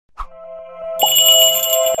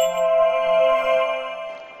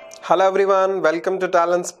Hello everyone, welcome to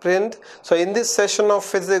TalentSprint. So in this session of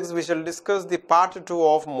physics, we shall discuss the part 2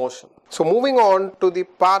 of motion. So moving on to the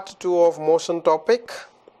part 2 of motion topic.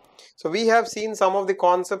 So we have seen some of the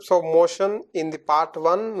concepts of motion in the part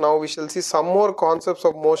 1. Now we shall see some more concepts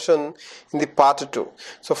of motion in the part 2.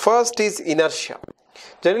 So first is inertia.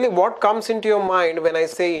 Generally, what comes into your mind when I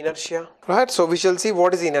say inertia? Right, so we shall see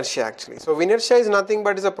what is inertia actually. So inertia is nothing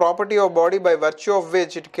but is a property of body by virtue of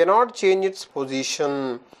which it cannot change its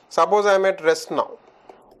position. Suppose I am at rest now.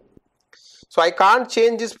 So I can't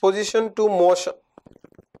change this position to motion.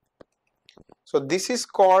 So this is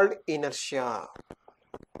called inertia.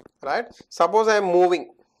 Right? Suppose I am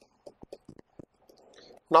moving.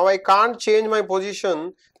 Now I can't change my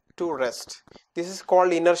position to rest. This is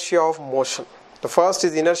called inertia of motion. The first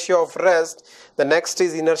is inertia of rest, the next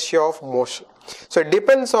is inertia of motion. So it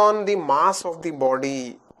depends on the mass of the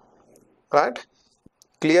body, right?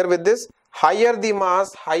 Clear with this? Higher the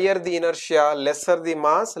mass, higher the inertia, lesser the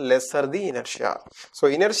mass, lesser the inertia. So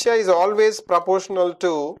inertia is always proportional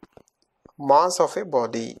to mass of a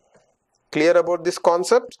body. Clear about this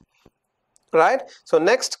concept? Right? So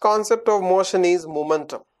next concept of motion is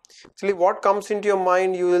momentum. Actually, what comes into your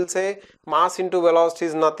mind, you will say mass into velocity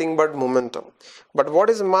is nothing but momentum. But what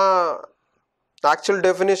is actual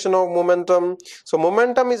definition of momentum? So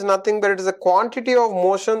momentum is nothing but it is a quantity of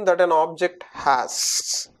motion that an object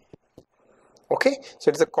has. Okay, so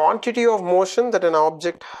it is a quantity of motion that an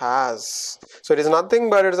object has. So it is nothing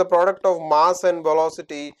but it is a product of mass and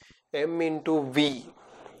velocity m into v.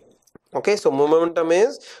 Okay, so momentum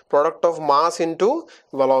is product of mass into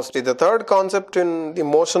velocity. The third concept in the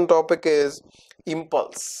motion topic is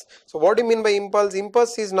impulse. So what do you mean by impulse?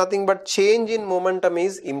 Impulse is nothing but change in momentum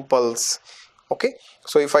is impulse. Okay,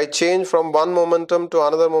 so if I change from one momentum to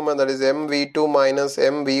another momentum, that is mv2 minus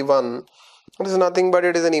mv1, it is nothing but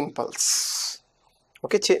it is an impulse.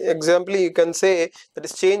 Okay, example you can say that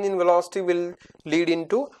is change in velocity will lead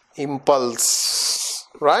into impulse,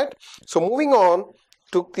 right? So moving on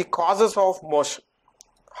to the causes of motion.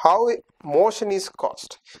 How motion is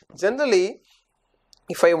caused. Generally,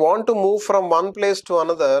 if I want to move from one place to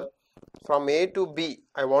another, from A to B,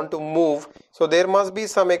 I want to move. So there must be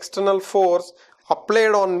some external force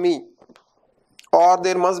applied on me, or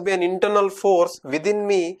there must be an internal force within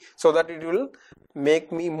me so that it will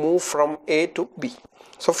make me move from A to B.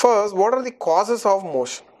 So first, what are the causes of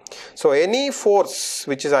motion? So any force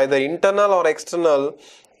which is either internal or external,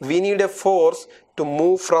 we need a force to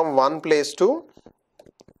move from one place to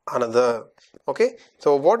another. Okay,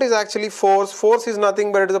 so what is actually force? Force is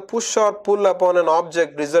nothing but it is a push or pull upon an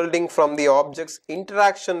object resulting from the object's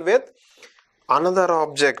interaction with another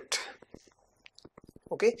object.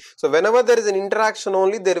 Okay, so whenever there is an interaction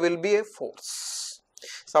only, there will be a force.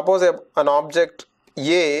 Suppose an object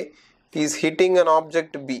A is hitting an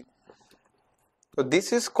object B. So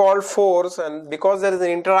this is called force, and because there is an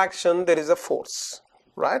interaction, there is a force.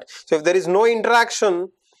 Right? So if there is no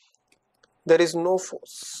interaction, there is no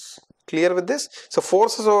force. Clear with this? So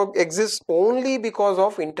forces exist only because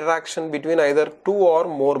of interaction between either two or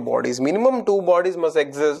more bodies. Minimum two bodies must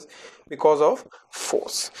exist because of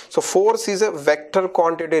force. So force is a vector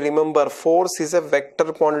quantity. Remember, force is a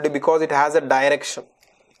vector quantity because it has a direction.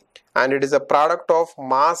 And it is a product of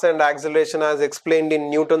mass and acceleration as explained in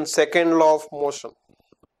Newton's second law of motion.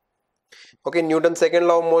 Okay, Newton's second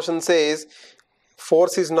law of motion says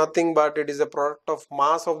force is nothing but it is a product of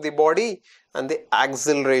mass of the body and the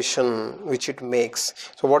acceleration which it makes.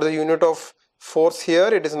 So what is the unit of force here?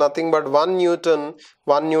 It is nothing but 1 Newton.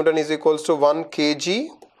 1 Newton is equals to 1 kg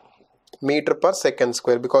meter per second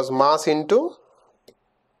square, because mass into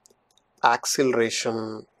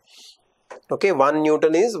acceleration. Okay, 1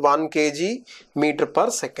 Newton is 1 kg meter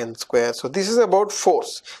per second square. So this is about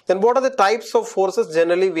force. Then what are the types of forces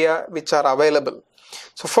generally which are available?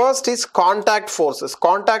 So first is contact forces.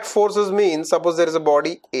 Contact forces means suppose there is a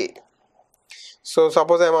body A. So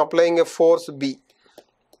suppose I am applying a force B.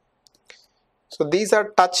 So these are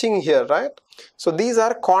touching here, right? So these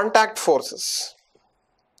are contact forces.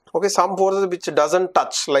 Okay, some forces which doesn't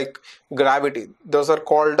touch, like gravity, those are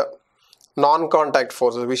called non-contact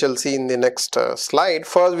forces. We shall see in the next slide.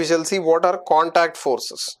 First we shall see what are contact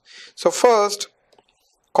forces. So first,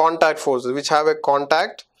 contact forces which have a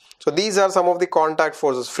contact. So these are some of the contact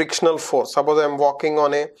forces. Frictional force. Suppose I am walking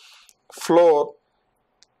on a floor.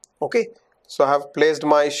 Okay, so I have placed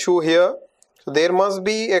my shoe here. So there must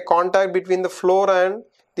be a contact between the floor and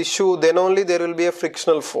the shoe. Then only there will be a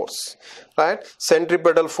frictional force. Right?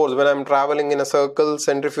 Centripetal force. When I am traveling in a circle.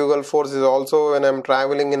 Centrifugal force is also when I am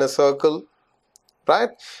traveling in a circle. Right?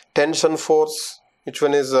 Tension force. Which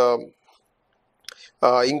one is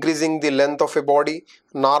increasing the length of a body.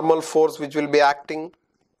 Normal force which will be acting,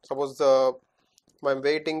 suppose my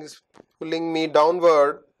weighting is pulling me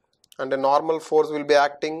downward, and a normal force will be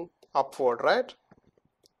acting upward, right?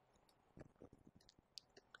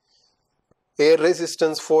 Air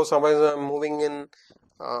resistance force, suppose I am moving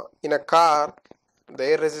in a car, the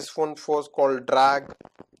air resistance force called drag,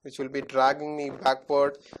 which will be dragging me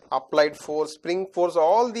backward. Applied force, spring force,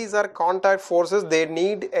 all these are contact forces. They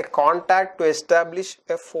need a contact to establish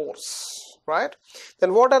a force, right?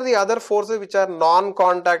 Then what are the other forces which are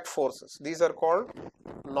non-contact forces? These are called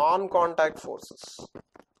non-contact forces.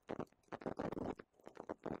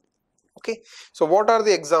 Okay, so what are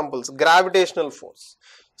the examples? Gravitational force.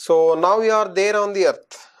 So now you are there on the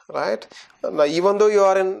earth, right? Now, even though you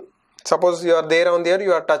are in, suppose you are there on the earth,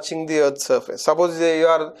 you are touching the earth's surface. Suppose you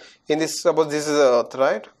are in this, suppose this is the earth,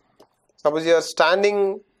 right? Suppose you are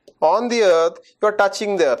standing on the earth, you are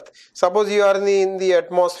touching the earth. Suppose you are in the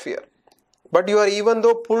atmosphere, but you are even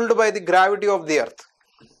though pulled by the gravity of the earth,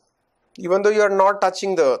 even though you are not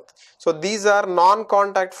touching the earth. So these are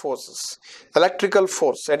non-contact forces. Electrical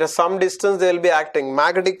force, at some distance they will be acting.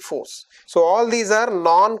 Magnetic force. So all these are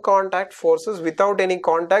non-contact forces. Without any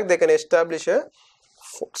contact they can establish a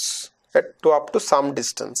force to up to some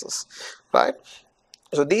distances, right?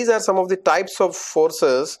 So these are some of the types of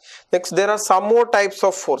forces. Next, there are some more types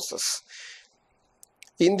of forces.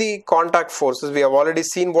 In the contact forces, we have already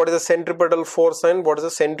seen what is the centripetal force and what is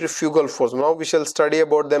the centrifugal force. Now we shall study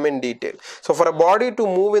about them in detail. So for a body to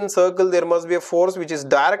move in circle, there must be a force which is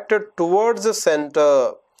directed towards the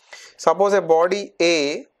center. Suppose a body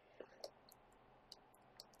A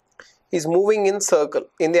is moving in circle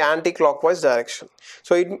in the anti-clockwise direction.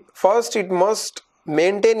 So first it must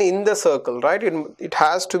maintain in the circle, right? It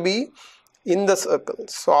has to be in the circle.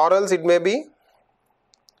 So or else it may be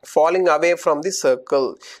falling away from the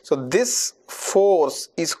circle. So this force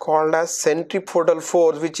is called as centripetal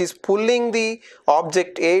force, which is pulling the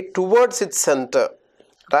object A towards its center,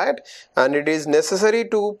 right? And it is necessary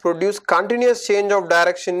to produce continuous change of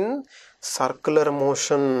direction in circular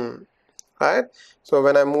motion, right? So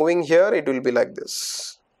when I am moving here, it will be like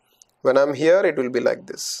this. When I am here, it will be like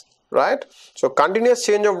this, right? So continuous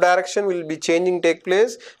change of direction will be take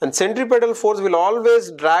place, and centripetal force will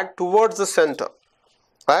always drag towards the center,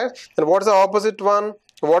 right? And what is the opposite one?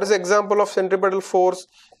 What is the example of centripetal force?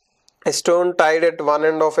 A stone tied at one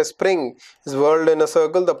end of a spring is whirled in a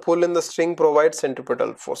circle. The pull in the string provides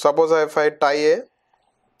centripetal force. Suppose if I tie a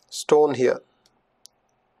stone here.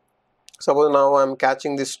 Suppose now I am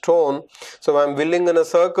catching this stone. So I am wheeling in a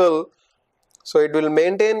circle. So it will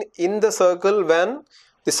maintain in the circle when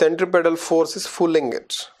the centripetal force is pulling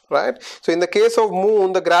it, right? So in the case of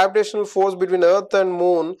moon, the gravitational force between earth and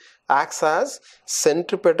moon acts as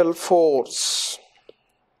centripetal force,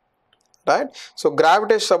 right? So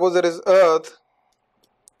gravitation, suppose there is earth,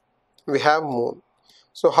 we have moon.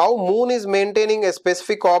 So how moon is maintaining a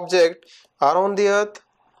specific object around the earth?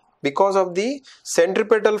 Because of the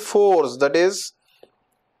centripetal force that is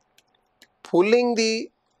pulling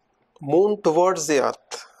the moon towards the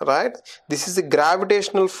earth, right? This is the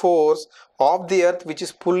gravitational force of the earth which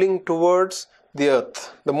is pulling towards the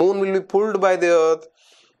earth. The moon will be pulled by the earth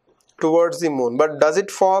towards the moon, but does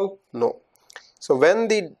it fall? No. So when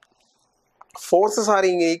the forces are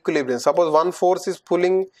in equilibrium, suppose one force is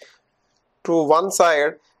pulling to one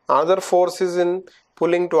side, another force is in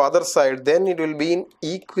pulling to other side, then it will be in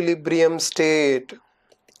equilibrium state.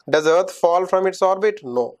 Does earth fall from its orbit?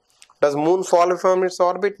 No. Does moon fall from its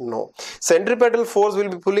orbit? No. Centripetal force will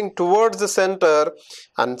be pulling towards the center,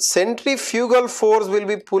 and centrifugal force will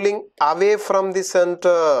be pulling away from the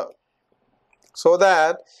center, so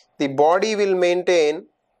that the body will maintain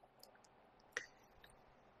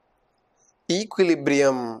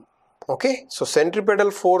equilibrium. Okay, so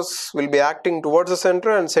centripetal force will be acting towards the center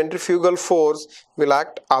and centrifugal force will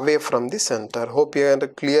act away from the center. Hope you are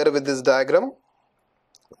clear with this diagram.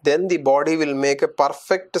 Then the body will make a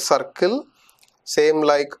perfect circle, same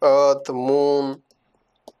like earth, moon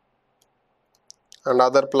and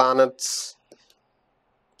other planets.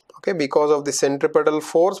 Okay, because of the centripetal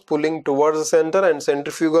force pulling towards the center and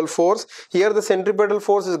centrifugal force. Here the centripetal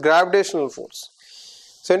force is gravitational force.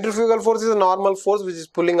 Centrifugal force is a normal force which is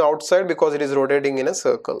pulling outside because it is rotating in a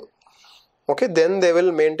circle. Okay, then they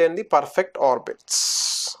will maintain the perfect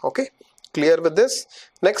orbits. Okay, clear with this?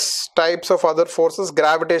 Next types of other forces,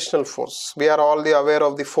 gravitational force. We are all aware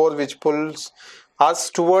of the force which pulls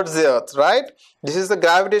us towards the earth, right? This is the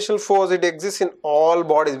gravitational force. It exists in all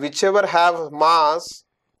bodies. Whichever have mass,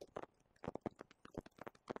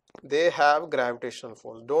 they have gravitational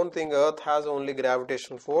force. Don't think earth has only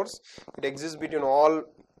gravitational force. It exists between all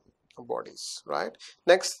bodies, right?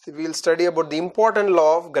 Next, we will study about the important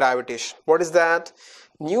law of gravitation. What is that?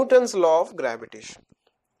 Newton's law of gravitation.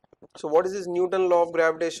 So what is this Newton law of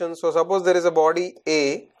gravitation? So suppose there is a body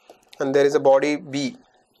A and there is a body B.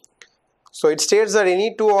 So it states that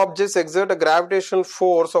any two objects exert a gravitational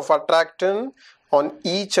force of attraction on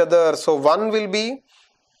each other. So one will be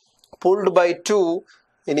pulled by 2,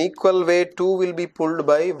 in equal way 2 will be pulled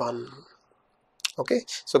by 1. Okay,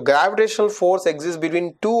 so gravitational force exists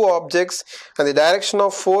between two objects and the direction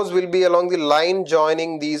of force will be along the line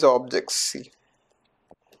joining these objects. See,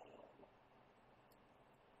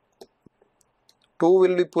 2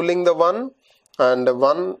 will be pulling the 1 and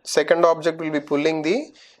one second object will be pulling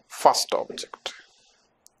the first object.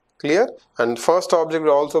 Clear? And first object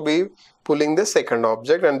will also be pulling the second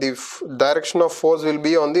object, and the direction of force will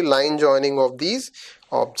be on the line joining of these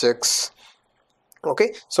objects.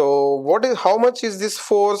 Okay, so how much is this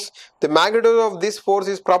force? The magnitude of this force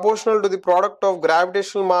is proportional to the product of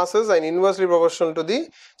gravitational masses and inversely proportional to the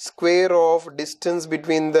square of distance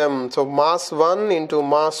between them. So mass 1 into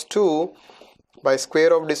mass 2 by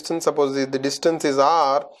square of distance, suppose the distance is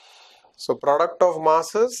r, so product of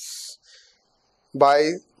masses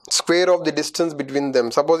by square of the distance between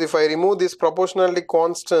them. Suppose if I remove this proportionality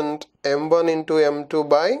constant m1 into m2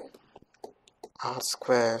 by r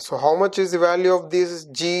square. So how much is the value of this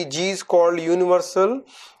g? G is called universal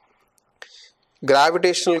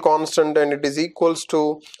gravitational constant and it is equals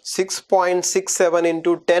to 6.67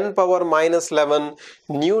 into 10 power minus 11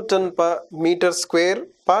 Newton per meter square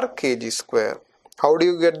per kg square. How do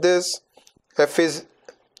you get this? F is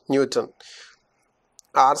Newton,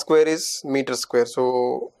 r square is meter square,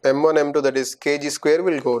 so m1 m2 that is kg square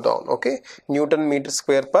will go down. Okay, Newton meter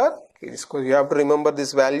square per kg square. You have to remember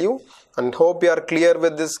this value and hope you are clear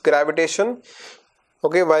with this gravitation.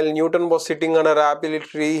 Okay, while Newton was sitting on a apple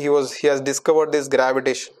tree, he has discovered this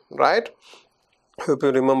gravitation, right? Hope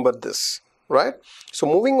you remember this, right? So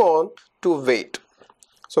moving on to weight.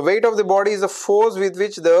 So weight of the body is a force with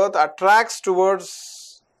which the earth attracts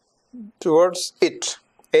towards it,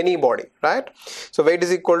 any body, right? So weight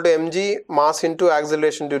is equal to mg, mass into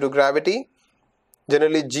acceleration due to gravity.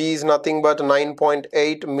 Generally g is nothing but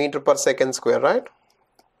 9.8 meter per second square, right?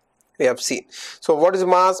 We have seen. So what is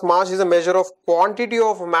mass? Mass is a measure of quantity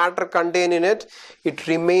of matter contained in it. It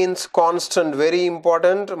remains constant, very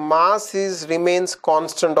important. Mass remains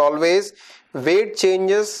constant always. Weight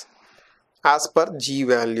changes as per g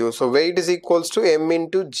value. So weight is equals to m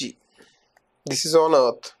into g. This is on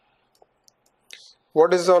earth.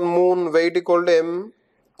 What is on moon? Weight equal to m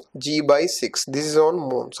g by 6. This is on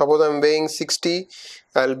moon. Suppose I am weighing 60,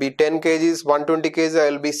 I will be 10 kgs, 120 kgs, I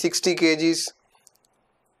will be 60 kgs.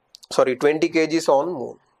 Sorry, 20 kgs on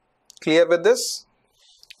moon. Clear with this?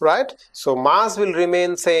 Right? So mass will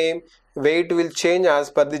remain same, weight will change as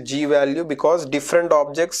per the g value because different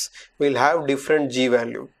objects will have different g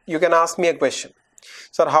value. You can ask me a question.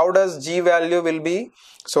 Sir, how does g value will be?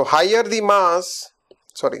 So higher the mass,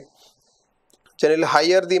 generally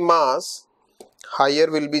higher the mass, higher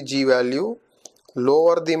will be g value,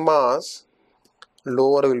 lower the mass,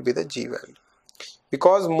 lower will be the g value.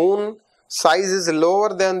 Because moon size is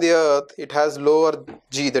lower than the earth, it has lower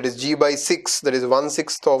g, that is g by 6, that is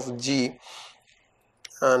 1/6 of g,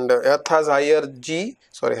 and earth has higher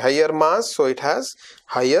higher mass, so it has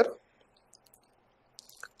higher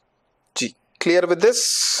g. Clear with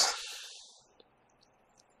this?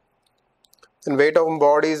 And weight of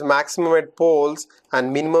body is maximum at poles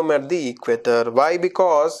and minimum at the equator. Why?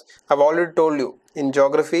 Because I have already told you in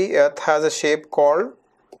geography, earth has a shape called,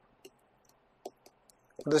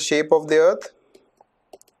 the shape of the earth,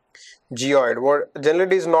 geoid. What generally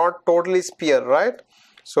it is not totally sphere, right?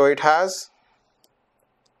 So it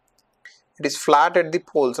is flat at the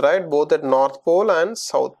poles, right? Both at north pole and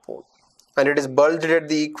south pole, and it is bulged at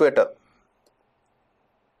the equator.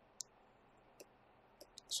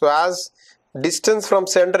 So as distance from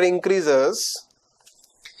center increases,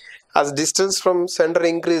 g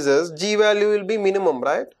value will be minimum,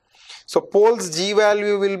 right? So poles g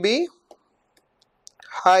value will be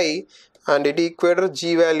high and at equator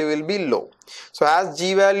g value will be low. So as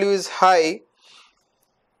g value is high,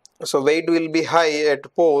 so weight will be high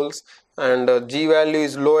at poles, and g value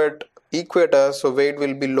is low at equator, so weight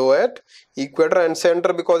will be low at equator, and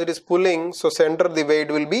center, because it is pulling, so center the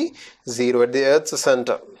weight will be 0 at the earth's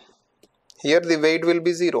center. Here the weight will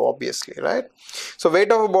be 0 obviously, right? So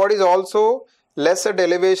weight of a body is also less at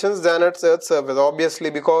elevations than at earth's surface, obviously,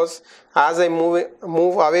 because as I move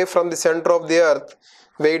away from the center of the earth,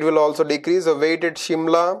 weight will also decrease. So weight at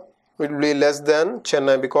Shimla will be less than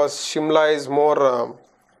Chennai, because Shimla is more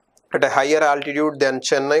at a higher altitude than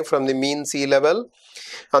Chennai from the mean sea level.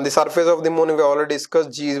 On the surface of the moon, we already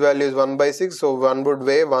discussed G's value is 1 by 6, so one would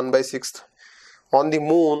weigh 1 by 6 on the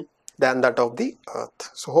moon than that of the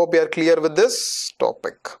earth. So hope you are clear with this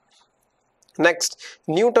topic. Next,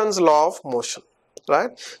 Newton's law of motion, right?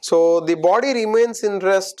 So the body remains in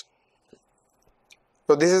rest.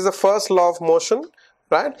 So this is the first law of motion,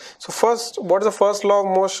 right? So first, what is the first law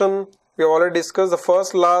of motion? We have already discussed. The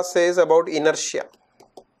first law says about inertia.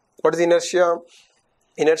 What is inertia?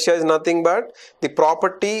 Inertia is nothing but the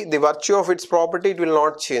property, the virtue of its property, it will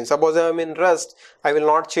not change. Suppose I am in rest, I will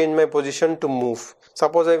not change my position to move.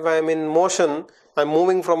 Suppose if I am in motion, I am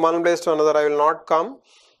moving from one place to another, I will not come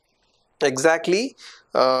exactly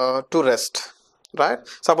to rest, right?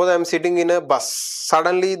 Suppose I am sitting in a bus,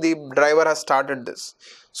 suddenly the driver has started this.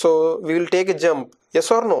 So we will take a jump,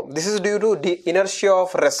 yes or no? This is due to the inertia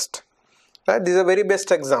of rest, right? This is a very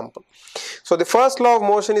best example. So the first law of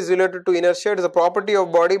motion is related to inertia. It is a property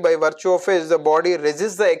of body by virtue of which the body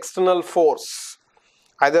resists the external force,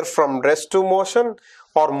 either from rest to motion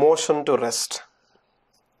or motion to rest.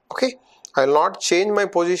 Okay, I will not change my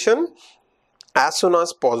position as soon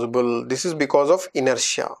as possible. This is because of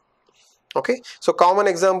inertia. Okay, so common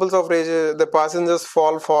examples of the passengers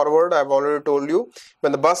fall forward. I have already told you.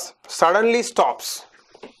 When the bus suddenly stops,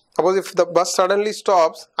 suppose if the bus suddenly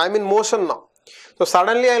stops, I am in motion now. So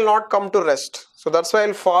suddenly I will not come to rest. So that's why I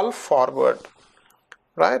will fall forward,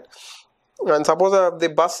 right? And suppose the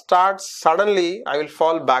bus starts suddenly, I will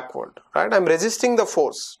fall backward, right? I am resisting the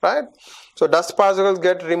force, right? So dust particles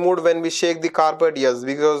get removed when we shake the carpet, yes,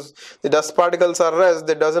 because the dust particles are rest,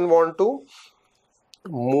 they doesn't want to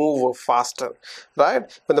move faster,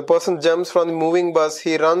 right? When the person jumps from the moving bus,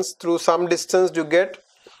 he runs through some distance to get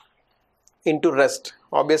into rest.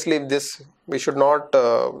 Obviously, this we should not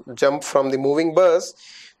jump from the moving bus.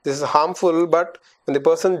 This is harmful, but when the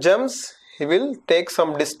person jumps, he will take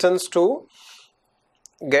some distance to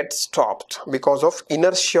get stopped because of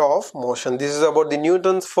inertia of motion. This is about the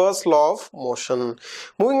Newton's first law of motion.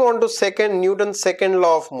 Moving on to Newton's second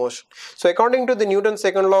law of motion. So according to the Newton's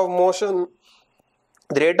second law of motion,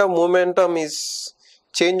 the rate of momentum is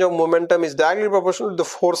change of momentum is directly proportional to the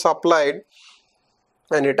force applied,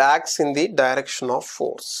 and it acts in the direction of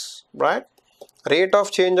force, right? Rate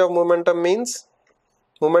of change of momentum means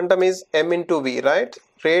momentum is m into v, right?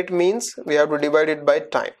 Rate means we have to divide it by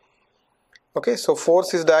time. Okay, so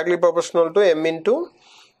force is directly proportional to m into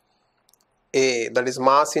a, that is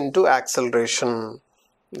mass into acceleration,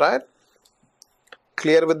 right?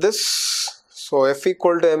 Clear with this? So F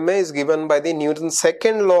equal to ma is given by the Newton's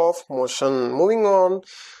second law of motion. Moving on,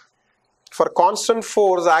 for constant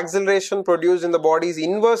force, acceleration produced in the body is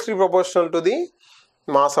inversely proportional to the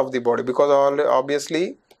mass of the body, because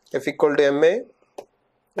obviously F equal to ma,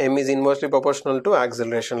 m is inversely proportional to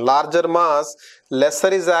acceleration. Larger mass, lesser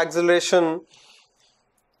is the acceleration.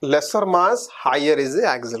 Lesser mass, higher is the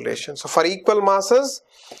acceleration. So for equal masses,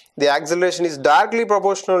 the acceleration is directly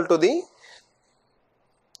proportional to the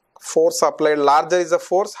force applied. Larger is the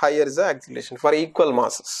force, higher is the acceleration for equal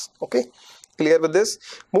masses. Okay, clear with this?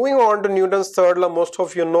 Moving on to Newton's third law, most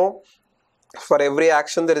of you know, for every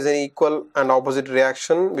action there is an equal and opposite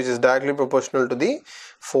reaction which is directly proportional to the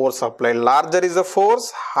force applied. Larger is the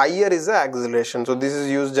force, higher is the acceleration. So this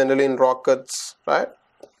is used generally in rockets, right?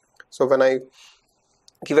 So when I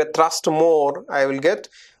give a thrust more, I will get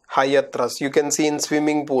higher thrust. You can see in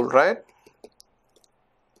swimming pool, right?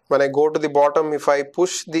 When I go to the bottom, if I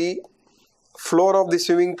push the floor of the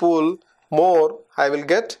swimming pool more, I will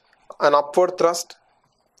get an upward thrust,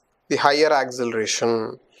 the higher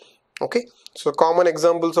acceleration. Okay, so common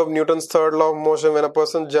examples of Newton's third law of motion: when a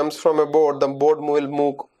person jumps from a boat, the boat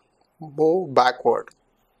will move backward.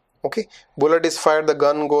 Okay, bullet is fired, the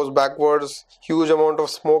gun goes backwards, huge amount of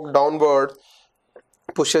smoke downward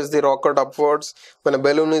pushes the rocket upwards. When a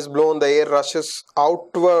balloon is blown, the air rushes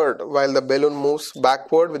outward while the balloon moves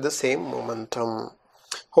backward with the same momentum.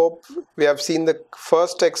 Hope we have seen the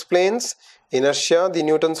first explains inertia, the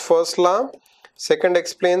Newton's first law. Second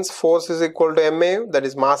explains force is equal to ma, that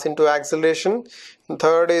is mass into acceleration. And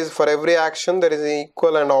third is for every action there is an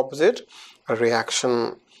equal and opposite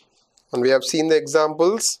reaction. And we have seen the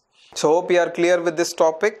examples. So hope you are clear with this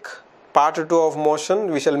topic. Part 2 of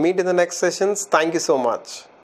motion. We shall meet in the next sessions. Thank you so much.